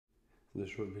This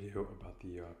short video about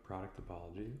the product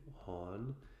topology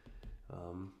on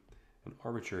an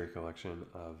arbitrary collection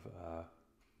of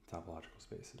topological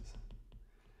spaces.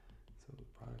 So the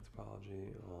product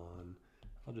topology on,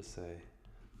 I'll just say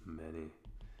many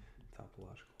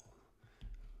topological,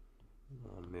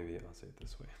 maybe I'll say it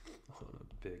this way, on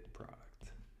a big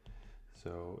product.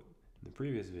 So in the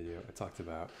previous video, I talked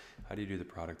about how do you do the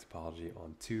product topology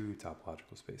on two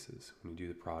topological spaces when you do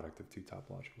the product of two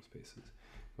topological spaces.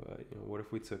 But what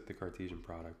if we took the Cartesian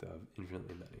product of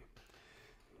infinitely many?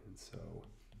 And so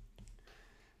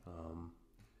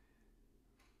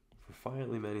for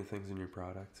finitely many things in your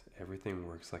product, everything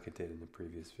works like it did in the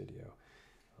previous video.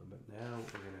 But now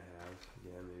we're going to have,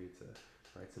 again, maybe to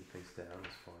write some things down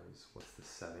as far as what's the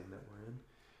setting that we're in.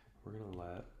 We're going to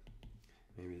let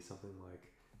maybe something like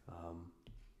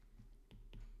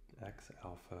x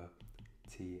alpha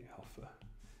t alpha,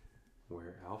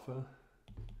 where alpha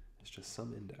is just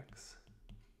some index.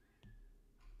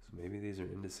 So maybe these are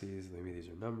indices, maybe these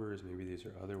are numbers, maybe these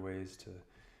are other ways to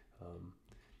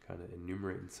kind of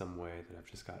enumerate in some way that I've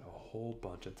just got a whole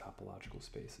bunch of topological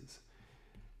spaces.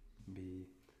 Be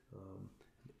an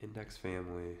index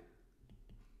family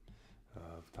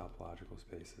of topological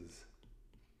spaces.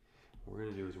 What we're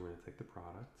going to do is we're going to take the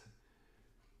product.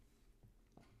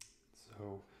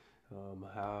 So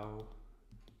how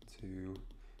to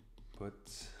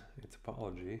put a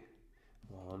topology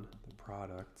on the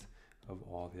product of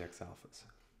all the x alphas.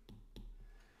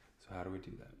 So how do we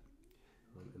do that?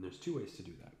 And there's two ways to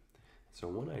do that. So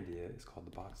one idea is called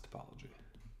the box topology.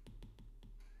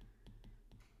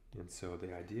 And so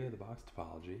the idea of the box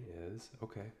topology is,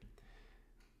 okay,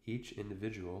 each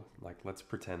individual, like let's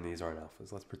pretend these aren't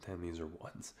alphas, let's pretend these are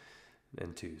ones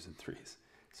and twos and threes.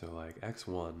 So like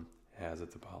x1 has a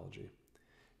topology.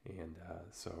 And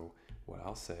so what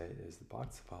I'll say is the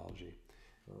box topology,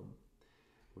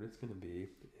 what it's going to be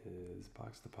is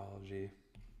box topology.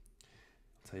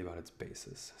 I'll tell you about its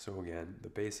basis. So again, the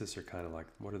basis are kind of like,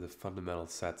 what are the fundamental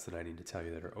sets that I need to tell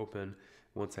you that are open?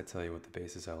 Once I tell you what the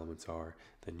basis elements are,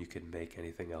 then you can make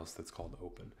anything else that's called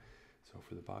open. So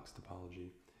for the box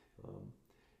topology,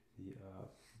 the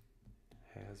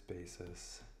has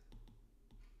basis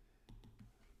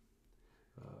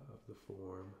of the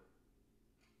form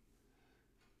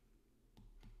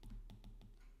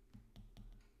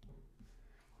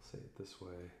say it this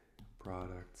way,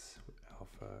 products with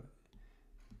alpha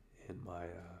in my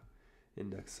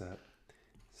index set,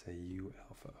 say U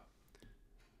alpha,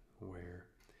 where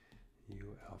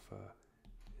U alpha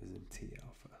is in T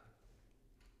alpha.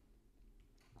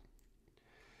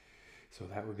 So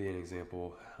that would be an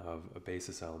example of a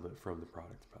basis element from the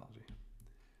product topology.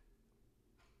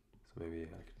 So maybe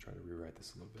I could try to rewrite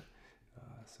this a little bit.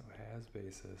 So has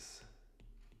basis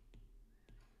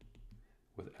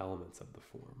with elements of the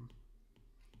form.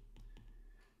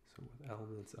 So with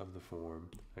elements of the form,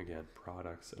 again,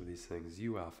 products of these things,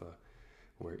 U alpha,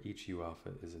 where each U alpha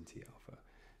is in T alpha.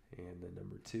 And then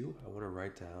number two, I want to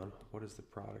write down what is the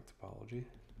product topology.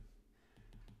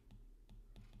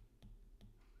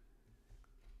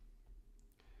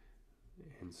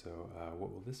 And so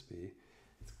what will this be?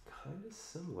 It's kind of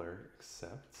similar,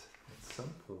 except at some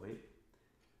point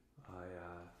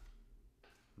I'm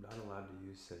not allowed to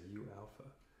use, say, U alpha.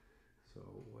 So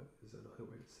what is another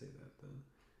way to say that then?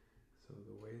 So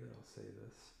the way that I'll say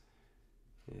this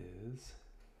is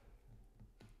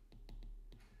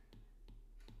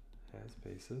has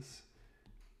basis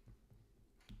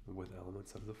with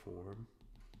elements of the form.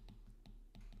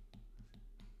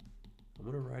 I'm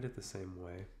going to write it the same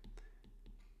way.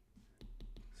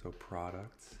 So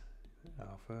product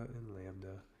alpha and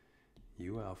lambda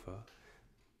U alpha,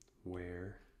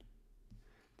 where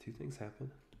two things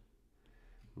happen.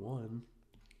 One,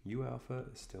 U alpha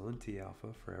is still in T alpha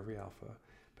for every alpha,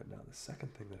 but now the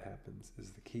second thing that happens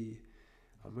is the key.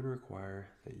 I'm going to require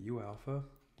that U alpha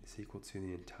is equal to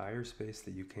the entire space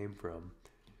that you came from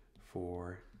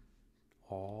for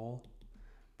all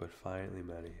but finitely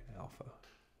many alpha.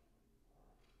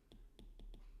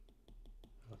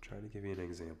 I'll try to give you an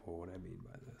example of what I mean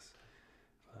by this.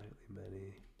 Finitely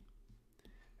many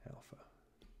alpha.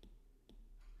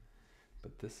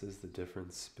 But this is the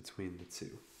difference between the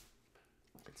two.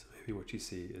 So maybe what you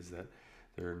see is that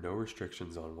there are no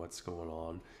restrictions on what's going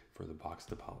on for the box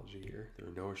topology here. There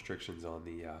are no restrictions on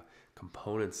the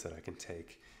components that I can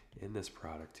take in this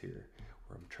product here.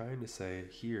 Where I'm trying to say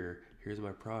here's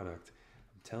my product.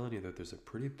 I'm telling you that there's a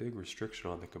pretty big restriction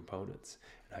on the components.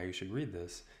 And how you should read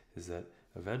this is that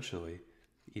eventually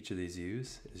each of these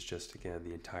U's is just, again,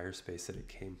 the entire space that it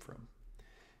came from.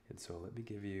 And so let me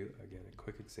give you, again, a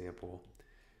quick example.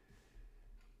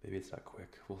 Maybe it's not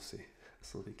quick, we'll see.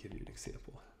 So let me give you an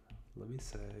example. Let me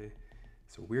say,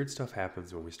 so weird stuff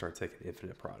happens when we start taking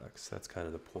infinite products. That's kind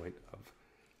of the point of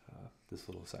this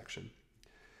little section.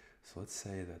 So let's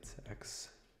say that's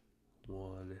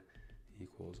x1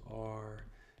 equals r,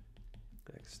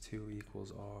 x2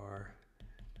 equals r,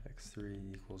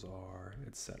 x3 equals r,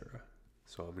 etc.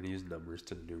 So I'm going to use numbers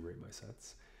to enumerate my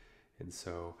sets. And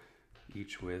so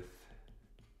each with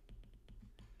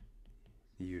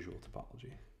the usual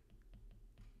topology.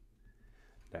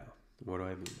 Now, what do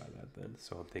I mean by that then?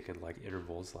 So I'm thinking like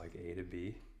intervals like a to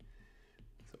b.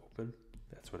 It's open.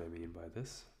 That's what I mean by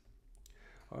this.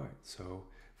 All right, so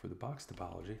for the box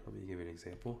topology, let me give you an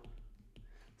example.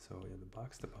 So in the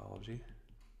box topology,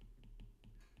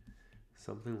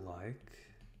 something like,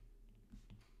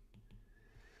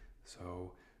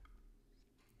 so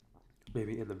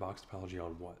maybe in the box topology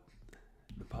on what?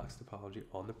 The box topology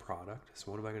on the product.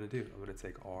 So what am I going to do? I'm going to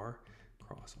take R,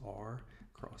 cross R,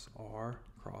 cross R,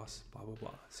 cross blah, blah,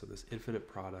 blah. So this infinite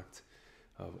product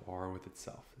of R with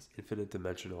itself, this infinite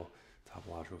dimensional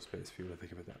topological space, if you want to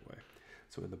think of it that way.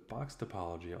 So in the box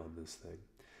topology on this thing,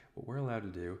 what we're allowed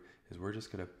to do is we're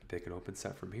just going to pick an open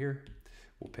set from here.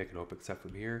 We'll pick an open set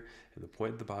from here. And the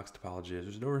point of the box topology is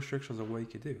there's no restrictions on what you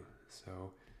can do.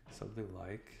 So something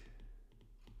like,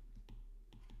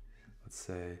 let's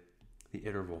say the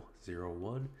interval 0,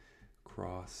 1,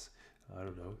 cross, I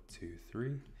don't know, 2,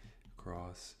 3,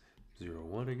 cross 0,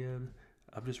 1 again.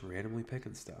 I'm just randomly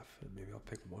picking stuff. And maybe I'll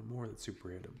pick one more that's super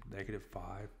random.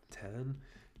 -5, 10,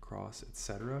 cross,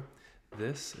 etc.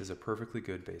 This is a perfectly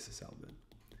good basis element.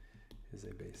 Is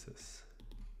a basis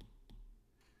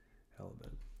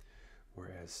element.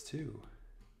 Whereas 2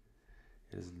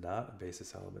 is not a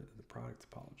basis element in the product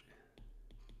topology.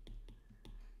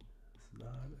 It's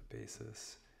not a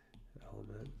basis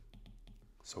element.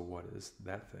 So what is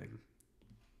that thing?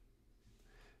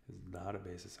 Is not a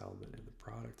basis element in the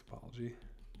product topology.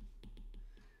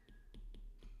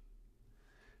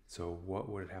 So what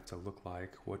would it have to look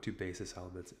like? What do basis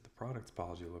elements in the product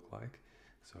topology look like?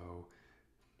 So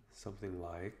something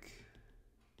like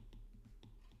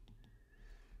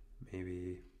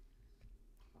maybe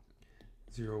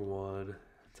 0, 1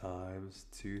 times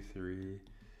 2, 3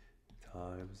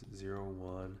 times 0,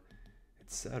 1,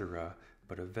 etc.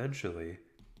 But eventually,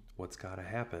 what's got to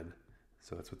happen,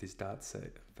 so that's what these dots say,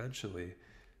 eventually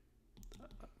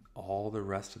all the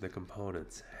rest of the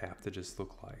components have to just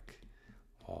look like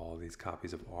all these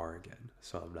copies of R again.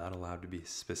 So I'm not allowed to be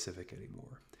specific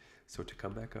anymore. So to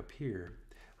come back up here,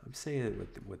 I'm saying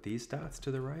that with these dots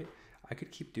to the right, I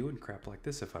could keep doing crap like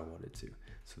this if I wanted to.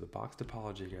 So the box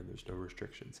topology, again, there's no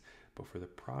restrictions. But for the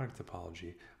product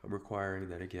topology, I'm requiring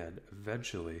that, again,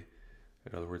 eventually,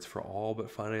 in other words, for all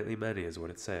but finitely many is what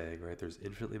it's saying, right? There's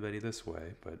infinitely many this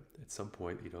way, but at some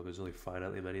point, there's only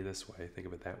finitely many this way. Think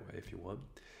of it that way if you want.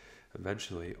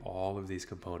 Eventually, all of these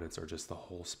components are just the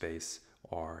whole space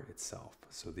R itself.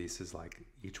 So this is like,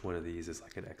 each one of these is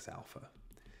like an X alpha.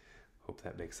 Hope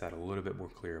that makes that a little bit more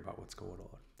clear about what's going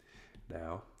on.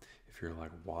 Now, if you're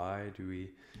like,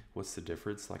 what's the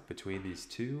difference like between these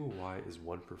two? Why is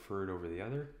one preferred over the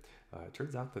other? It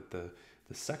turns out that the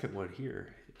second one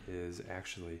here is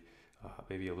actually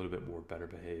maybe a little bit more better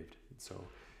behaved. And so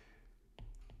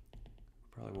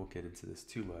probably won't get into this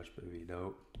too much, but maybe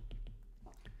note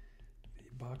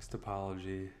the box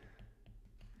topology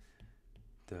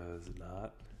does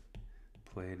not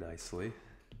play nicely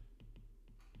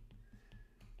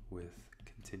with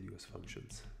continuous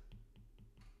functions.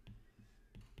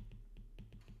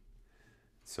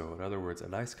 So in other words, a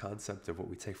nice concept of what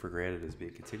we take for granted as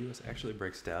being continuous actually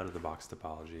breaks down in the box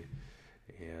topology.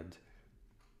 And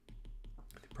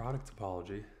the product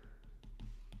topology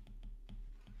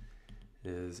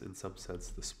is, in some sense,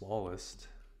 the smallest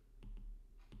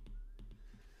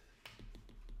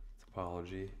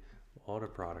topology on a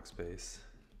product space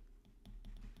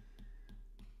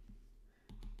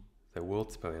that will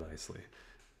play nicely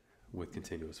with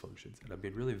continuous functions. And I'm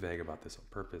being really vague about this on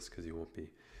purpose because you won't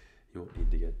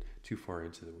need to get too far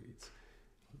into the weeds.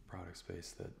 A product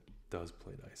space that does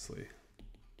play nicely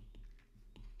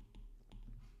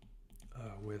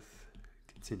with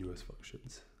continuous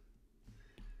functions.